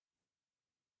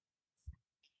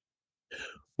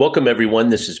Welcome, everyone.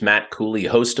 This is Matt Cooley,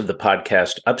 host of the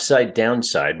podcast Upside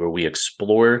Downside, where we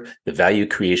explore the value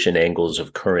creation angles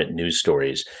of current news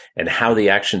stories and how the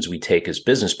actions we take as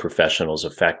business professionals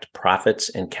affect profits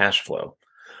and cash flow.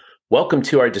 Welcome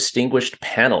to our distinguished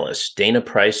panelists, Dana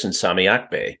Price and Sami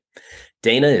Akbey.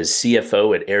 Dana is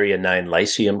CFO at Area 9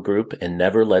 Lyceum Group and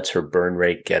never lets her burn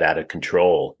rate get out of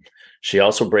control. She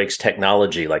also breaks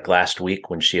technology, like last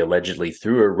week when she allegedly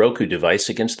threw her Roku device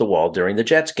against the wall during the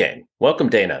Jets game. Welcome,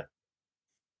 Dana.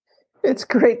 It's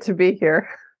great to be here.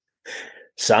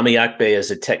 Sami Akbey is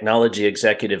a technology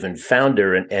executive and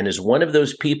founder and is one of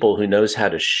those people who knows how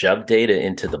to shove data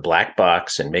into the black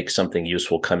box and make something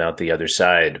useful come out the other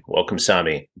side. Welcome,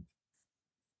 Sami.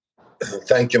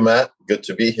 Thank you, Matt. Good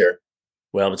to be here.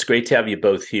 Well, it's great to have you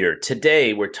both here.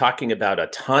 Today, we're talking about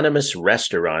autonomous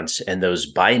restaurants and those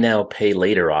buy now, pay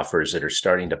later offers that are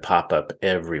starting to pop up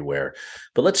everywhere.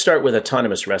 But let's start with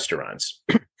autonomous restaurants.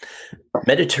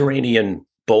 Mediterranean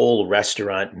bowl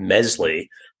restaurant Mezli,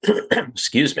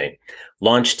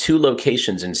 launched 2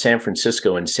 locations in San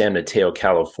Francisco and San Mateo,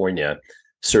 California,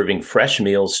 serving fresh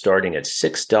meals starting at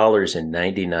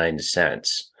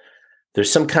 $6.99. There's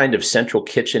some kind of central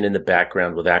kitchen in the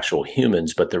background with actual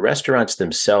humans, but the restaurants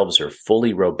themselves are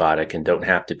fully robotic and don't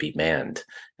have to be manned.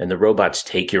 And the robots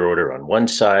take your order on one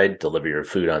side, deliver your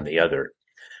food on the other.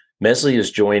 Mezli is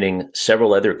joining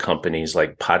several other companies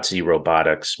like Potzi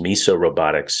Robotics, Miso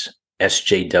Robotics,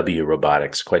 SJW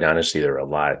Robotics. Quite honestly, there are a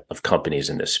lot of companies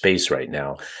in this space right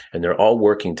now, and they're all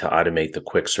working to automate the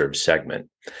quick serve segment.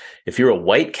 If you're a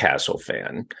White Castle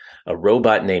fan, a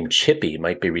robot named Chippy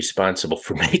might be responsible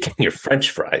for making your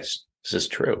French fries. This is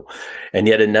true. And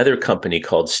yet another company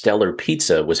called Stellar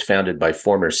Pizza was founded by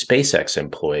former SpaceX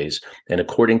employees, and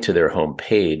according to their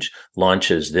homepage,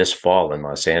 launches this fall in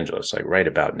Los Angeles, like right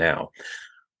about now.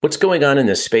 What's going on in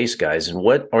this space, guys, and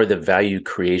what are the value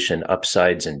creation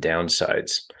upsides and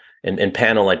downsides? And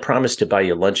panel, I promise to buy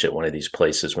you lunch at one of these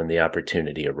places when the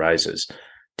opportunity arises.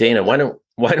 Dana, why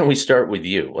don't we start with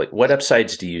you? Like, what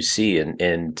upsides do you see,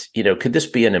 and could this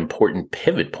be an important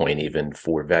pivot point even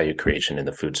for value creation in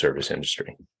the food service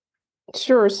industry?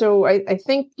 Sure. So I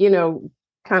think,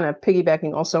 kind of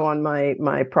piggybacking also on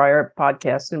my prior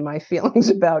podcast and my feelings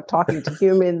about talking to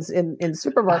humans in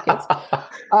supermarkets.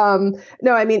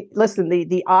 No, I mean, listen,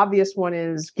 the obvious one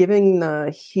is given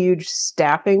the huge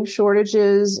staffing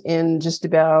shortages in just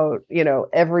about,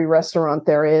 every restaurant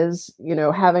there is,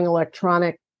 having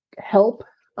electronic help,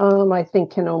 I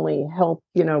think can only help,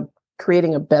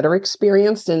 creating a better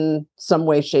experience in some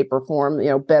way, shape, or form.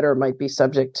 Better might be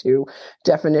subject to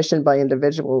definition by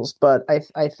individuals, but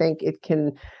I think it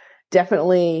can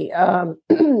definitely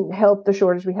help the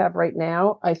shortage we have right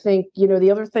now. I think, the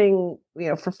other thing,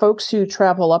 for folks who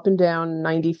travel up and down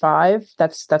 95,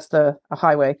 that's a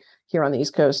highway here on the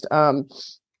East Coast,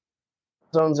 zones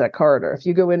that corridor. If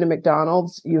you go into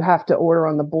McDonald's, you have to order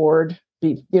on the board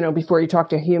before you talk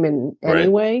to a human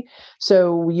anyway. Right.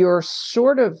 So you're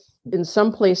sort of in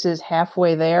some places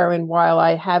halfway there. And while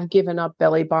I have given up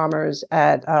belly bombers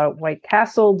at White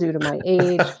Castle due to my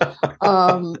age,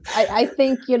 I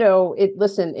think,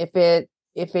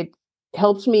 if it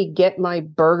helps me get my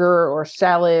burger or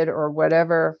salad or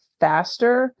whatever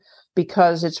faster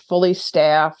because it's fully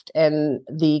staffed and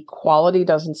the quality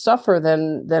doesn't suffer,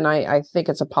 then I think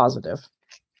it's a positive.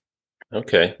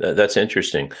 Okay, that's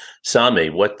interesting. Sami,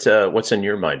 what's in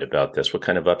your mind about this? What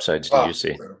kind of upsides do you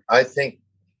see? I think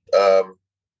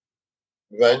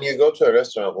when you go to a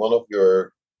restaurant, one of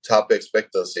your top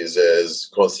expectancies is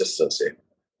consistency.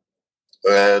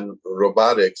 And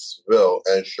robotics will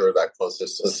ensure that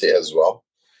consistency as well,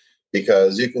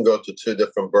 because you can go to 2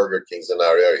 different Burger Kings in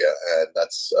our area, and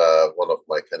that's one of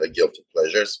my kind of guilty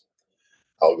pleasures.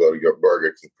 I'll go to your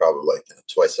Burger King probably like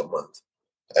twice a month.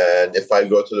 And if I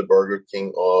go to the Burger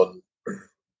King on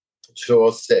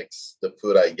 206, the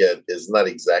food I get is not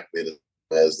exactly the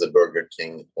same as the Burger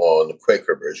King on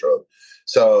Quaker Bridge Road.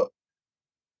 So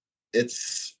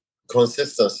it's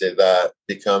consistency that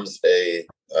becomes a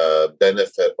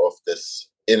benefit of this,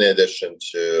 in addition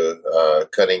to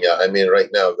cutting out. I mean,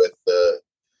 right now with the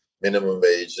minimum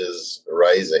wages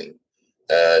rising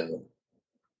and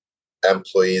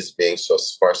employees being so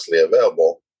sparsely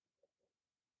available,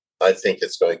 I think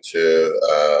it's going to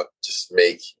just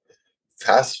make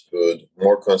fast food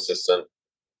more consistent,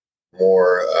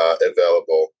 more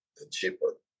available, and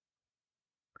cheaper.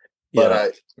 Yeah.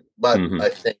 But I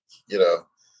think,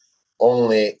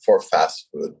 only for fast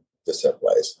food this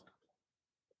applies.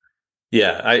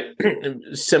 Yeah,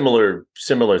 similar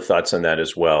thoughts on that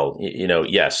as well.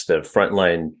 Yes, the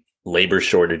frontline labor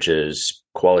shortages,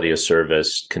 quality of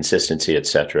service, consistency, et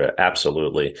cetera,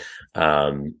 absolutely.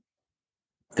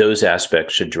 those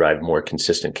aspects should drive more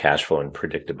consistent cash flow and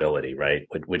predictability, right?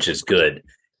 Which is good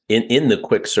in the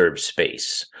quick serve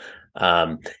space.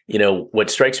 What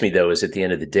strikes me though is at the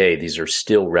end of the day, these are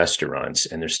still restaurants,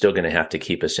 and they're still going to have to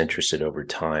keep us interested over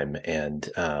time, and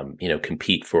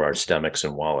compete for our stomachs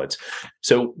and wallets.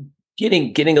 So,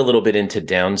 getting a little bit into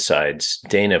downsides,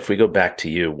 Dana, if we go back to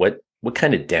you, what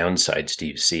kind of downsides do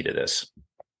you see to this?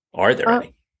 Are there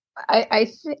any? I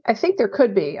think there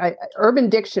could be. Urban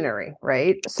Dictionary,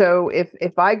 right? So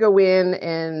if I go in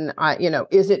and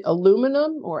is it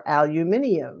aluminum or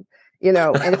aluminium?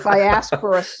 And if I ask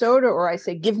for a soda, or I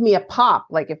say, give me a pop,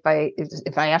 like if I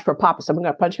ask for a pop, someone's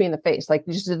going to punch me in the face. Like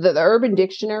just the Urban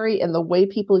Dictionary and the way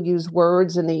people use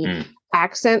words and the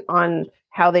accent on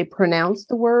how they pronounce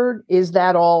the word, is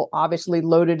that all obviously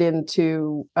loaded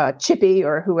into Chippy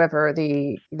or whoever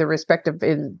the respective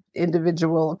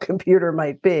individual computer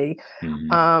might be.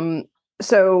 Mm-hmm.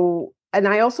 And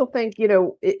I also think,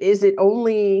 is it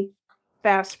only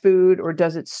fast food, or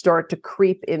does it start to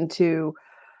creep into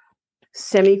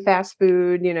semi-fast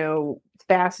food,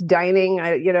 fast dining?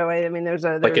 There's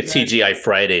a TGI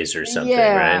Fridays or something,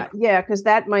 yeah, right? Yeah, because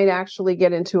that might actually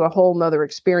get into a whole nother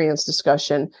experience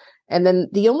discussion. And then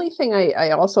the only thing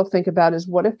I also think about is,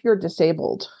 what if you're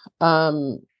disabled?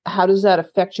 How does that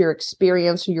affect your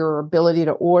experience, your ability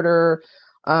to order,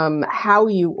 how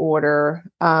you order,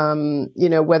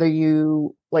 whether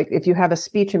you, like, if you have a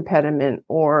speech impediment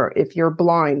or if you're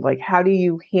blind, like, how do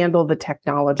you handle the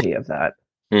technology of that?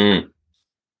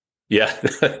 Yeah,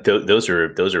 those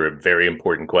are very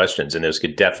important questions, and those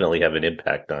could definitely have an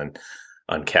impact on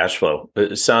cash flow.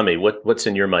 Sami, what's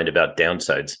in your mind about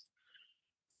downsides?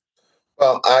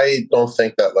 Well, I don't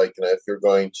think that, if you're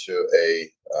going to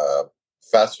a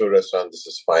fast food restaurant, this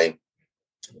is fine.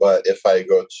 But if I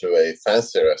go to a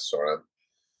fancy restaurant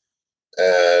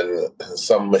and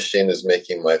some machine is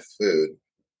making my food,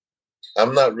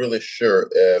 I'm not really sure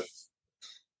if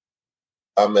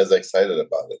I'm as excited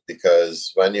about it,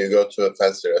 because when you go to a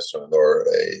fancy restaurant or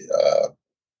a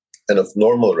kind of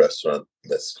normal restaurant,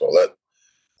 let's call it,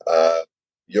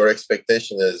 your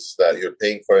expectation is that you're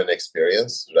paying for an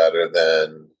experience rather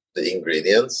than the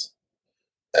ingredients.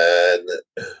 And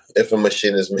if a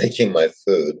machine is making my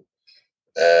food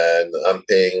and I'm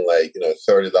paying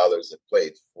 $30 a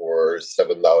plate for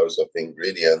 $7 of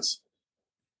ingredients,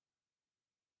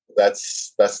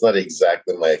 that's not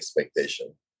exactly my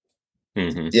expectation.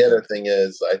 Mm-hmm. The other thing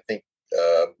is, I think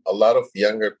a lot of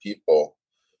younger people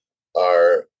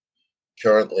are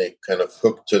currently kind of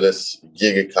hooked to this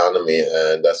gig economy,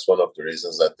 and that's one of the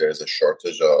reasons that there's a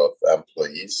shortage of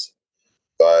employees.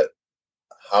 But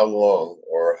how long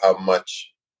or how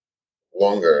much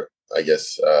longer, I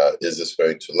guess, is this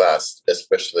going to last,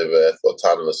 especially with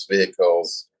autonomous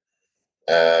vehicles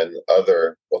and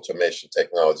other automation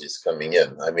technologies coming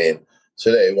in? I mean,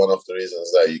 today, one of the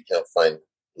reasons that you can't find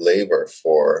labor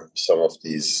for some of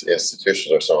these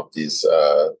institutions or some of these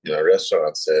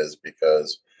restaurants is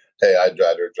because, hey, I'd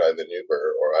rather drive an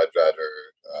Uber, or I'd rather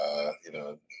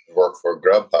work for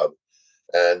Grubhub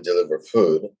and deliver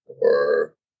food,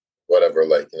 or whatever,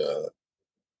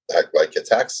 act like a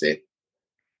taxi.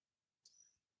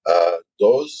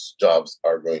 Those jobs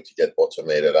are going to get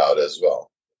automated out as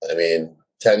well. I mean,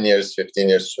 10 years, 15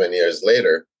 years, 20 years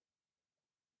later,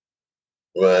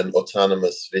 when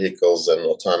autonomous vehicles and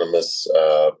autonomous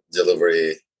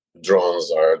delivery drones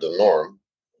are the norm,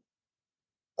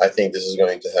 I think this is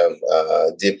going to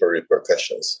have deeper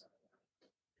repercussions.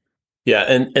 Yeah,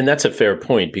 and that's a fair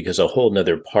point, because a whole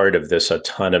nother part of this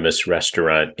autonomous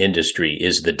restaurant industry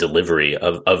is the delivery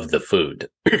of the food.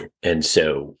 And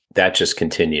so that just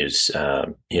continues,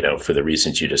 for the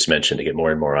reasons you just mentioned, to get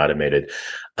more and more automated.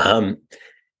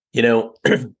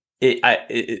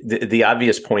 The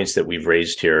obvious points that we've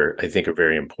raised here, I think, are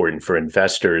very important for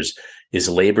investors. Is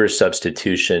labor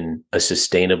substitution a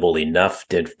sustainable enough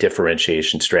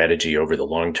differentiation strategy over the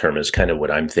long term? Is kind of what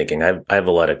I'm thinking. I have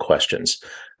a lot of questions.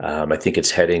 I think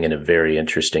it's heading in a very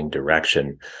interesting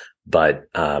direction, but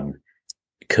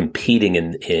competing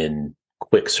in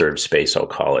quick serve space, I'll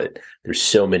call it, there's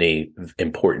so many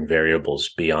important variables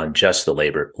beyond just the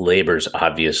labor. Labor's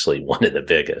obviously one of the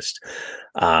biggest.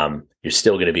 You're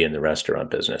still going to be in the restaurant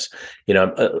business.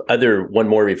 One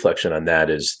more reflection on that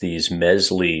is these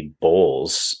Mesli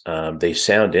bowls. They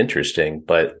sound interesting,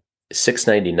 but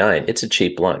 $6.99, it's a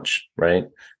cheap lunch, right?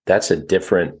 That's a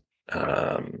different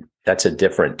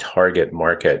target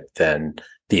market than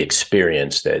the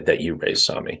experience that you raised,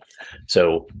 Sami.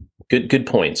 So good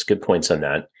points on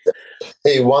that.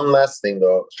 Hey, one last thing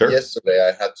though. Sure. Yesterday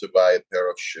I had to buy a pair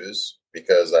of shoes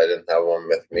because I didn't have one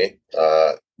with me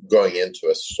going into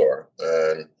a store.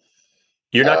 And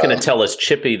You're not going to tell us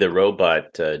Chippy the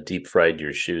robot deep fried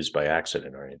your shoes by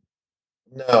accident, are you?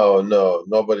 No,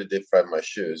 nobody deep fried my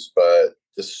shoes, but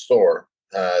the store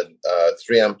had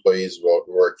 3 employees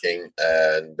working,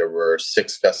 and there were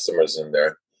 6 customers in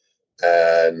there.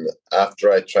 And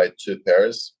after I tried 2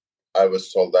 pairs, I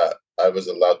was told that I was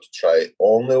allowed to try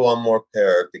only one more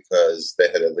pair because they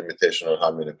had a limitation on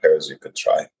how many pairs you could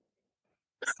try.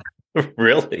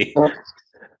 Really?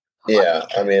 Yeah,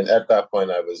 I mean, at that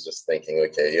point, I was just thinking,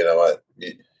 okay, you know what?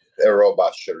 A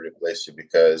robot should replace you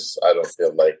because I don't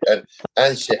feel like.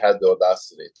 And she had the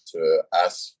audacity to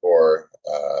ask for,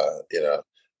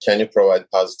 can you provide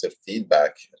positive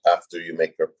feedback after you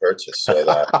make your purchase so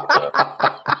that.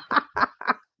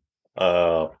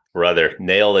 Oh, brother,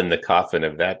 nail in the coffin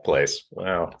of that place.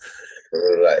 Wow.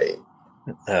 Right.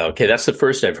 Okay, that's the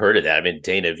first I've heard of that. I mean,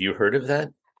 Dana, have you heard of that?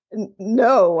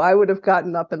 No, I would have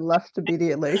gotten up and left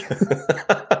immediately.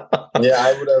 Yeah,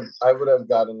 I would have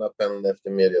gotten up and left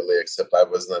immediately, except I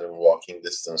was not in walking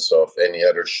distance of any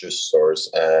other shoe stores,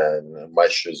 and my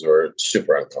shoes were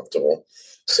super uncomfortable.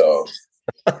 So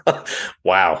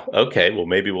wow. Okay. Well,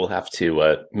 maybe we'll have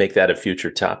to make that a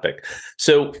future topic.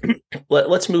 So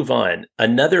let's move on.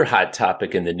 Another hot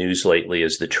topic in the news lately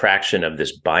is the traction of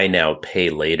this buy now, pay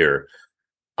later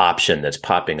option that's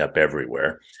popping up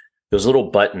everywhere. Those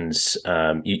little buttons,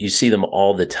 you see them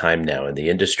all the time now, and the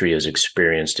industry has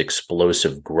experienced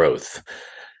explosive growth.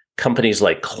 Companies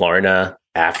like Klarna,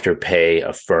 Afterpay,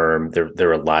 Affirm,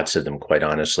 there are lots of them, quite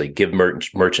honestly, give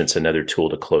merchants another tool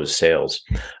to close sales.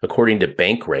 According to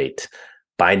Bankrate,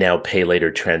 buy now, pay later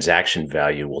transaction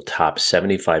value will top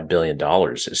 $75 billion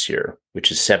this year,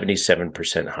 which is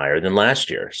 77% higher than last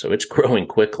year. So it's growing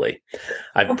quickly.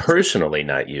 I've personally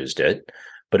not used it,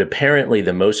 but apparently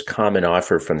the most common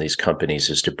offer from these companies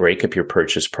is to break up your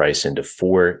purchase price into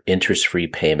 4 interest-free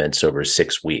payments over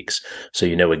 6 weeks. So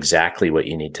you know exactly what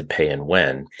you need to pay and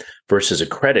when, versus a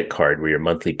credit card where your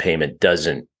monthly payment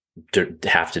doesn't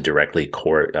have to directly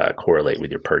correlate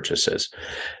with your purchases.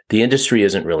 The industry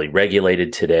isn't really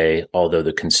regulated today, although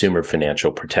the Consumer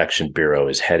Financial Protection Bureau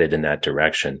is headed in that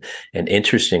direction. And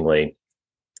interestingly,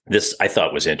 this I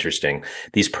thought was interesting.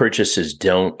 These purchases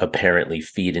don't apparently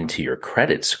feed into your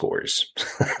credit scores,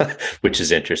 which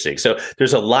is interesting. So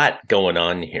there's a lot going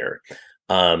on here.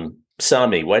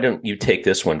 Sami, why don't you take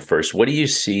this one first? What do you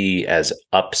see as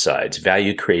upsides,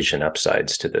 value creation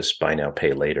upsides to this buy now,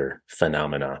 pay later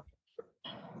phenomena?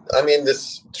 I mean,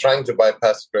 this trying to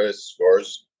bypass credit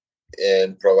scores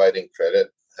and providing credit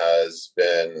has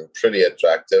been pretty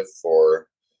attractive for,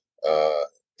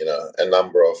 a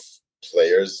number of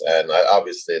players, and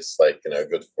obviously it's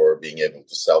good for being able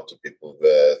to sell to people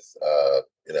with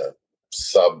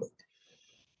sub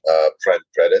prime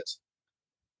credit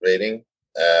rating,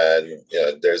 and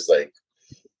there's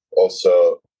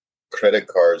also credit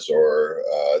cards or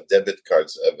debit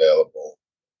cards available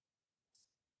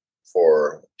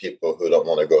for people who don't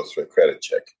want to go through a credit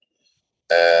check.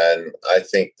 And I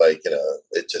think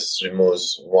it just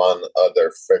removes one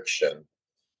other friction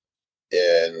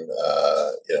in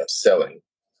selling.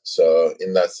 So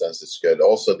in that sense, it's good.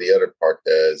 Also, the other part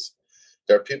is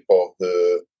there are people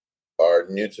who are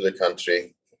new to the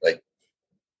country, like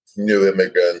new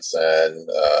immigrants and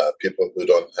people who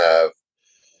don't have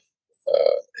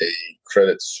a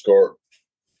credit score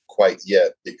quite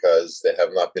yet because they have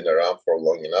not been around for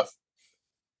long enough.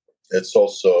 It's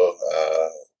also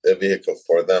a vehicle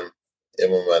for them,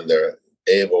 even when they're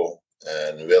able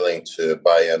and willing to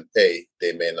buy and pay,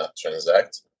 they may not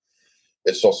transact.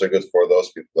 It's also good for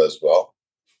those people as well.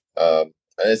 And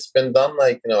it's been done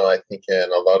I think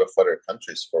in a lot of other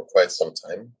countries for quite some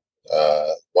time.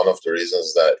 One of the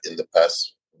reasons that in the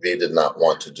past we did not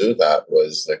want to do that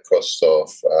was the cost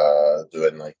of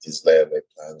doing these layaway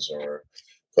plans or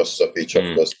cost of each of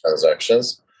those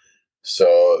transactions.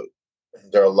 So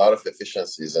there are a lot of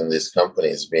efficiencies in these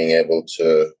companies being able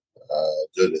to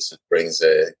do this. It brings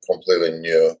a completely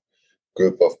new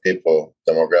group of people,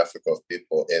 demographic of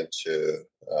people into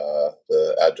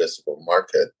the addressable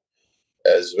market,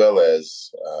 as well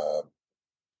as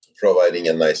providing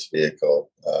a nice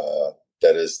vehicle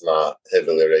that is not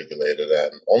heavily regulated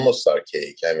and almost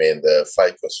archaic. I mean, the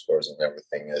FICO scores and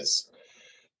everything is,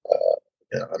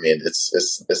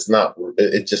 it's not.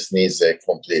 It just needs a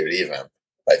complete revamp,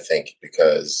 I think,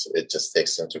 because it just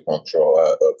takes into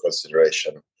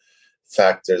consideration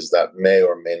factors that may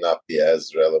or may not be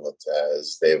as relevant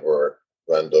as they were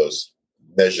when those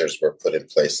measures were put in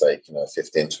place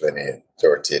 15, 20,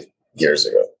 30 years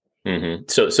ago. Mm-hmm.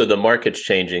 So the market's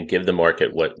changing. Give the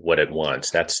market what it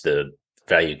wants. That's the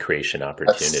value creation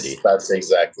opportunity. That's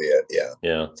exactly it. Yeah.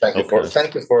 Yeah. Thank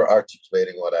you for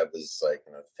articulating what I was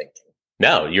thinking.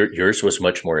 No, yours was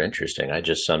much more interesting. I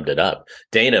just summed it up.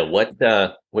 Dana, what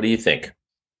do you think?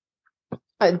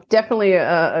 I definitely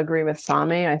agree with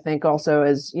Sami. I think also,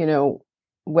 as you know,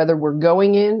 whether we're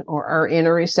going in or are in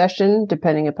a recession,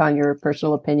 depending upon your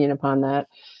personal opinion upon that,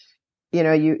 you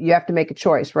know, you have to make a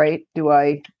choice, right? Do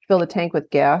I fill the tank with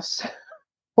gas,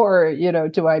 or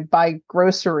do I buy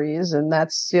groceries? And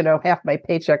that's half my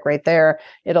paycheck right there.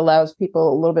 It allows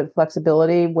people a little bit of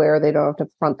flexibility where they don't have to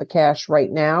front the cash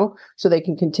right now, so they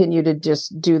can continue to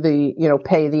just do the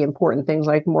pay the important things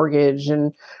like mortgage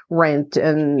and rent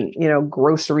and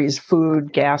groceries,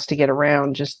 food, gas to get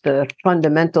around, just the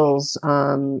fundamentals.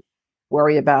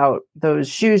 Worry about those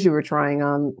shoes you were trying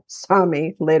on,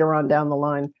 Sami, later on down the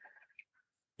line.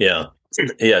 Yeah.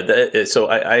 Yeah. So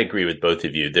I agree with both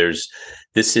of you.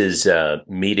 This is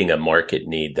meeting a market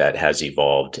need that has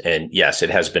evolved. And yes, it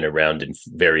has been around in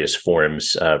various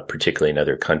forms, particularly in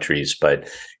other countries, but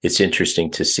it's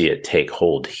interesting to see it take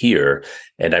hold here.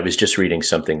 And I was just reading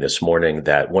something this morning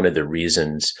that one of the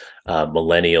reasons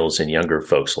millennials and younger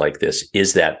folks like this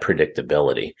is that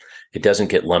predictability. It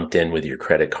doesn't get lumped in with your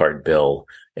credit card bill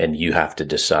and you have to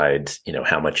decide,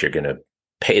 how much you're going to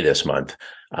pay this month.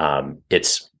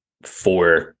 It's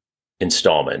 4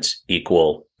 installments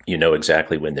equal,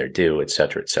 exactly when they're due, et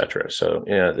cetera, et cetera. So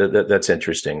yeah, that's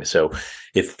interesting. So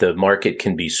if the market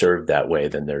can be served that way,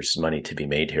 then there's money to be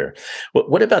made here.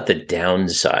 What about the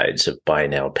downsides of buy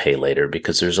now, pay later?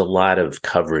 Because there's a lot of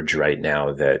coverage right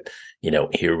now that,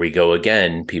 here we go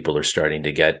again, people are starting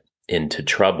to get into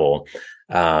trouble.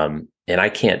 And I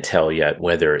can't tell yet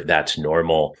whether that's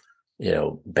normal,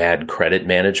 bad credit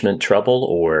management trouble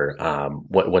or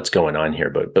what's going on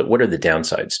here. But what are the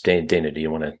downsides? Dana, do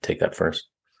you want to take that first?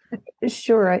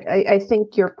 Sure. I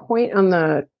think your point on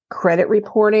the credit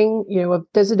reporting,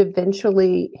 does it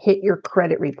eventually hit your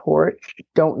credit report?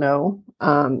 Don't know.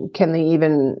 Can they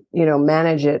even,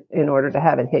 manage it in order to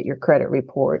have it hit your credit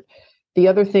report? The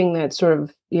other thing that sort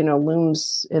of,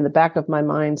 looms in the back of my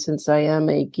mind, since I am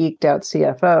a geeked out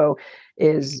CFO,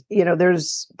 is,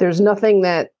 there's nothing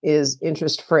that is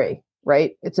interest free,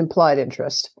 right? It's implied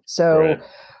interest. So, Right.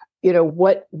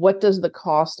 What does the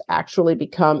cost actually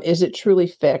become? Is it truly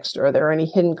fixed? Are there any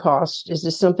hidden costs? Is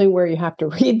this something where you have to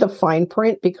read the fine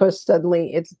print because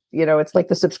suddenly it's, it's like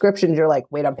the subscriptions. You're like,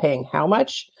 wait, I'm paying how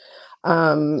much?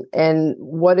 And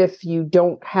what if you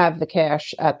don't have the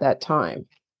cash at that time?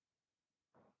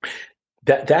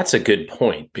 That's a good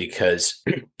point because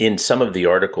in some of the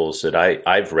articles that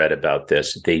I've read about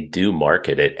this, they do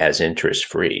market it as interest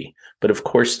free, but of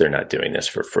course they're not doing this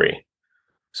for free.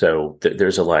 So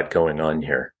there's a lot going on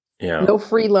here. Yeah. No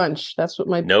free lunch. That's what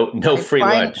No free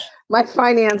lunch. My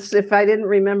finance, if I didn't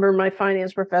remember my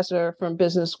finance professor from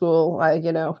business school, Right.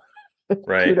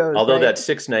 kudos, Although right? that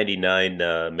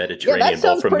 $6.99 Mediterranean bowl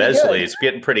sounds from pretty Nestle good. is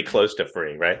getting pretty close to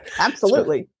free, right? So,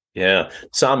 Absolutely. yeah.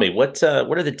 Sami, what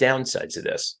are the downsides of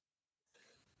this?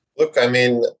 Look, I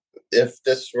mean, if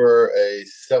this were a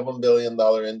 $7 billion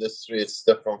industry, it's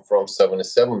different from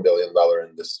 $77 billion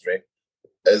industry.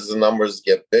 As the numbers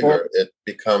get bigger, it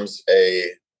becomes a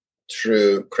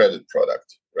true credit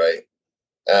product, right?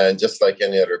 And just like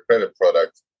any other credit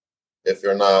product, if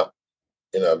you're not,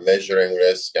 measuring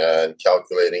risk and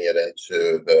calculating it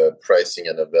into the pricing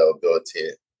and availability,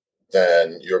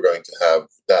 then you're going to have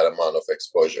that amount of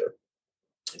exposure.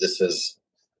 This is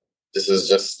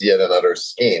just yet another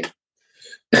scheme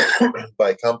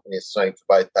by companies trying to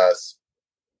bypass,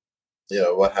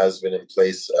 what has been in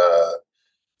place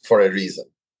for a reason.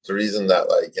 The reason that,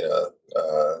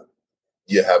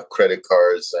 you have credit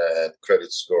cards and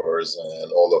credit scores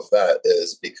and all of that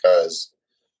is because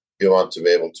you want to be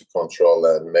able to control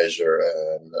and measure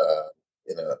and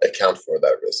account for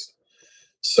that risk.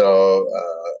 So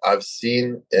I've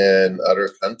seen in other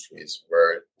countries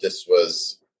where this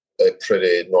was a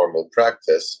pretty normal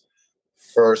practice.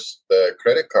 First, the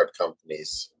credit card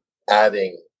companies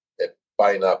adding a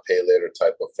buy now, pay later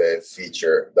type of a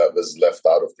feature that was left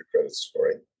out of the credit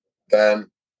scoring. Then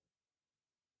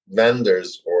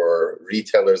vendors or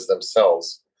retailers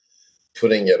themselves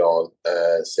putting it on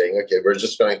and saying, okay, we're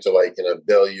just going to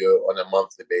bill you on a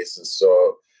monthly basis.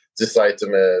 So this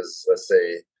item is, let's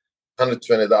say,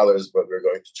 $120, but we're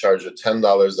going to charge you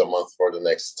 $10 a month for the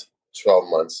next 12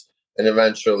 months. And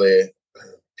eventually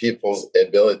people's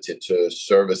ability to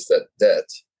service that debt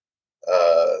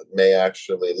may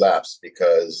actually lapse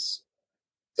because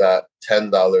that $10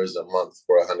 a month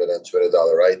for a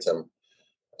 $120 item,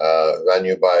 when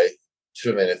you buy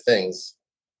too many things,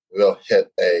 will hit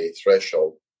a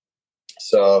threshold.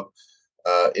 So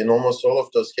in almost all of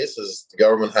those cases, the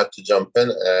government had to jump in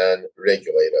and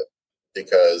regulate it.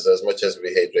 because as much as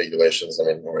we hate regulations, I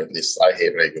mean, or at least I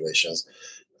hate regulations,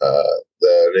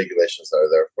 the regulations are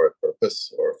there for a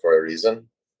purpose or for a reason.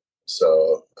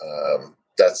 So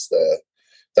that's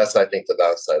I think the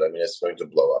downside. I mean, it's going to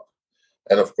blow up.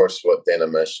 And of course, what Dana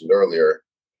mentioned earlier,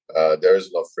 there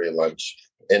is no free lunch.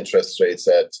 Interest rates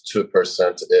at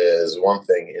 2% is one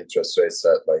thing. Interest rates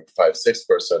at like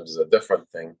 5-6% is a different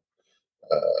thing.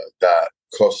 That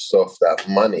cost of that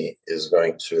money is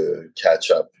going to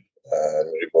catch up and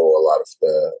remove a lot of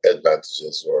the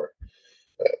advantages. Or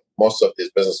most of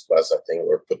these business plans, I think,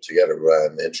 were put together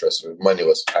when money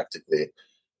was practically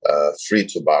free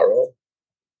to borrow.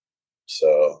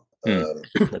 So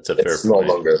that's a fair it's point.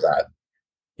 no longer that.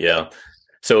 Yeah.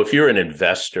 So if you're an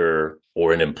investor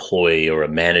or an employee or a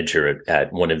manager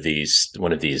at one of these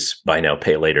buy now,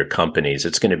 pay later companies,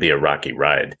 it's going to be a rocky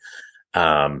ride.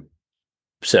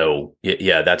 So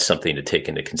yeah, that's something to take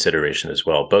into consideration as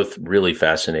well. Both really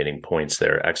fascinating points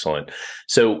there. Excellent.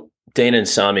 So Dana and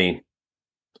Sami,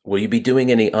 will you be doing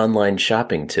any online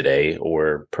shopping today,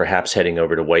 or perhaps heading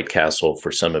over to White Castle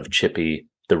for some of Chippy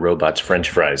the robot's French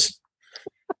fries?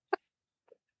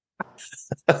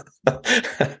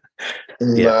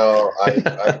 No,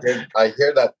 I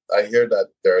hear that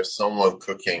there's someone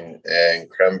cooking in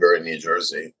Cranberry, New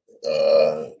Jersey.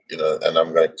 And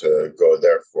I'm going to go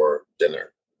there for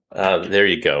dinner. There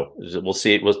you go. We'll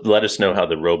see. Let us know how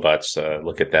the robots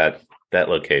look at that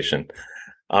location.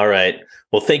 All right.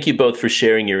 Well, thank you both for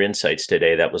sharing your insights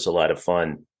today. That was a lot of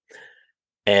fun.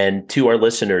 And to our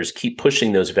listeners, keep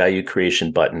pushing those value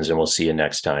creation buttons, and we'll see you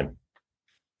next time.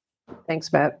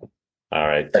 Thanks, Matt. All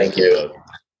right. Thank you.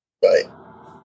 Bye.